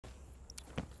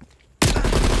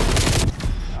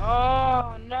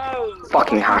Oh no!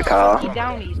 Fucking hacker.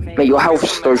 Downies, Mate, your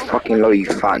health's so fucking low, you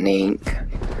fat neek.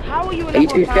 How are you? Are you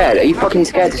too scared? Are you fucking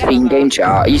scared to speak in game chat?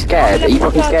 Are you scared? Are you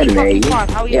fucking scared of me?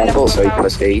 Yeah, I thought so,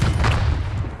 pussy.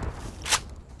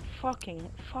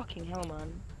 Fucking hell,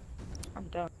 man. I'm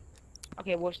done.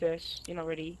 Okay, watch this. You're not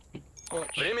ready.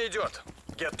 Watch. Время идет.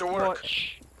 Get to work.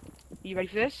 Watch. You ready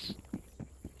for this?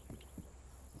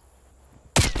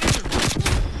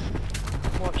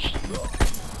 Watch.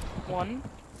 One.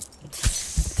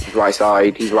 He's right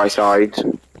side, he's right side.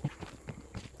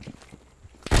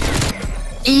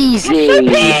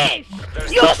 Easy!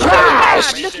 You're so bad!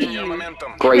 Look at you!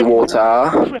 Grey water.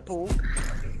 Cripple.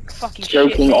 Fucking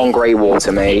Joking shit, on grey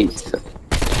water, mate.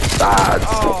 Bad.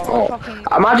 Oh,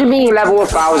 Oh. Imagine being level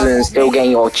 1000 and still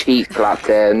getting your cheek clapped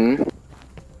in.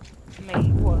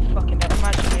 Mate, what a fucking bad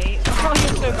imagine, mate. Oh,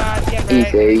 you're so bad. Get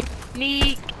ready.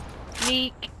 Easy.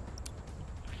 Neek.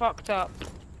 Fucked up.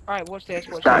 Alright, watch this.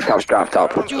 Watch That this. couch strapped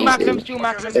up. Dual Easy. maxims, dual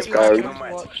maxims, Let's dual go.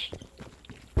 maxims. Watch.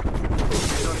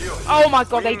 Oh my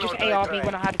god, they just AR'd me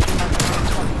when I had a dual maximum.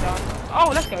 It's fucking done.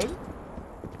 Oh, let's go.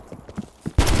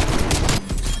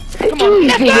 Come on,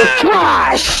 let's Easy, go!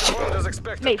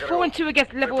 trash! Mate, 4 and 2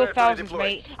 against level 1000s,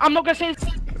 mate. I'm not gonna say this.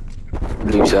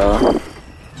 Loser.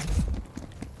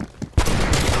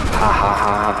 Ha ha ha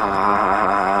ha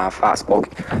ha ha. Fat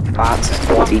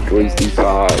spotty greasy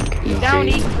fuck. Down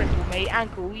E Easy. cripple, mate.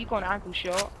 Ankle. You got an ankle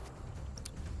shot.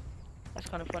 That's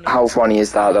kind of funny. How funny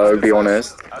is that though, be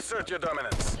honest? Assert your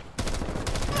dominance.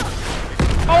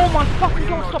 Oh my fucking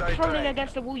god, stop trolling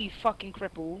against the wall, you fucking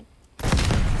cripple.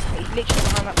 He's literally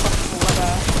behind that fucking wall, right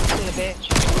there. Still a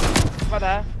bitch. Right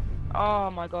there. Oh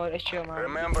my god, it's chill, man.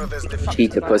 Remember this defeat.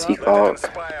 Cheater pussy Let it fuck.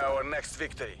 inspire our next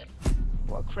victory.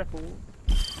 What a cripple.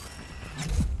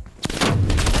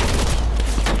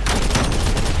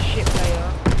 Shit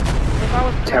player. If I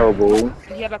was Terrible.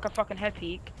 he had like a fucking head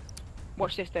peak.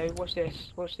 Watch this though, watch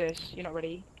this, watch this. You're not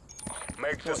ready.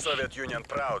 Make the Soviet Union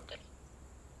proud.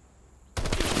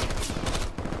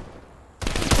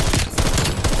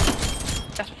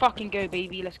 Let's fucking go,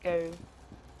 baby, let's go.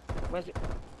 Where's it?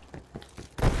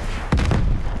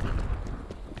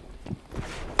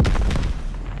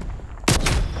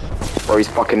 Bro, he's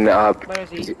fucking Where is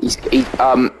he? he's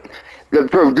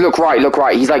look, bro, look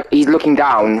right. He's looking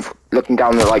down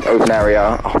the like open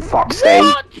area. Oh fuck's sake.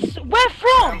 What? Where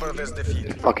from? Remember this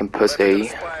defeat. Fucking Let it pussy.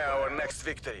 inspire our next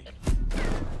victory.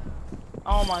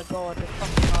 Oh my god, the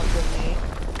fucking hard with me.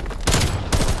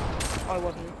 Oh, it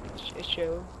wasn't. It's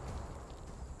chill.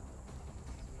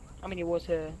 I mean, it was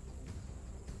her.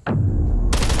 Oh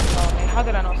man, how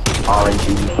did I not see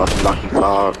RNG, fucking lucky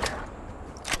fuck.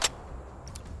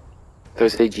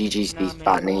 Those say GG's these Nah,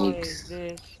 fat mate, what neeks. is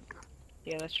this?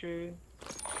 Yeah, that's true.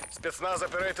 Spetsnaz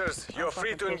operators, you're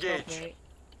free to Fucking pissed off, engage. mate.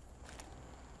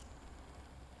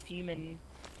 Fuming.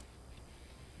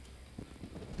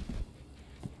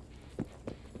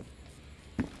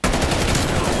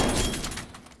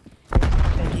 So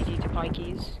GG to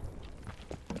Pikeys.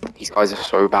 These guys are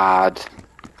so bad.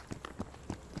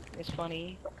 It's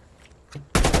funny.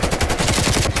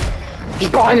 He's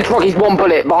behind the truck, he's one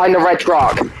bullet, behind the red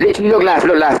truck. Literally look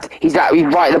left. He's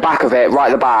right at the back of it, right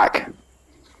at the back.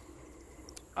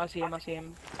 I see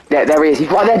him. There he is, he's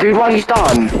right there, dude, what have you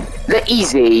done? They're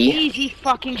easy. Easy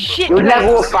fucking shit. You're player.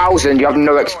 level 1000, you have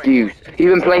no excuse.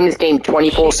 You've been playing this game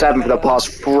 24/7 for the past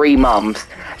 3 months.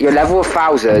 You're level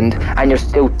 1000 and you're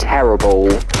still terrible.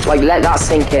 Like, let that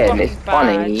sink in, it's Fucking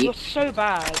bad. funny. You're so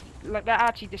bad. Like, they're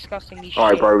actually disgustingly shit.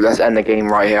 Alright bro, let's end the game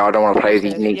right here, I don't want to play with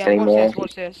these neeks anymore.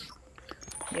 Watch this.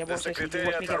 Yeah, watch The this. You watch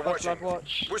me secretariat get are bust watching. blood,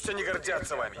 watch. Пусть они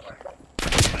гордятся вами.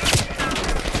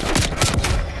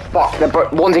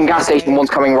 Fuck, one's in gas station, one's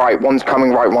coming right, one's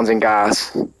in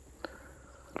gas.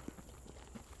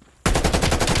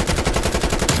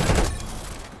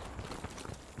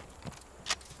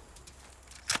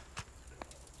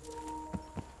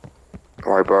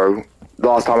 Alright bro,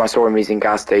 last time I saw him he's in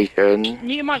gas station.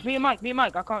 Mute your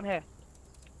mic, I can't hear.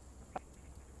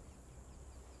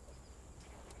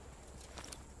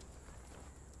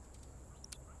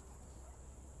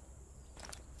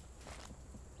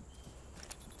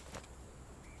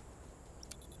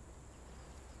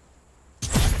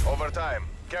 Overtime.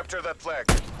 Capture that flag.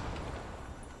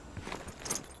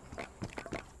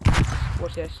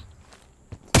 Watch this.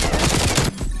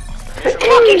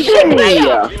 Fucking shit,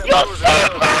 You're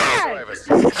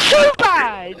so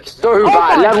bad! So So bad!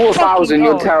 bad, my level fucking 1000,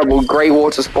 you're God. terrible, grey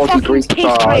water, spotty Fucking grease piss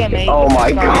fuck. player, mate. Oh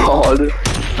my god.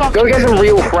 Fucking Go get some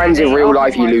real friends in real oh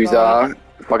life, you my loser. God.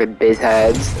 Fucking biz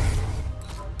heads.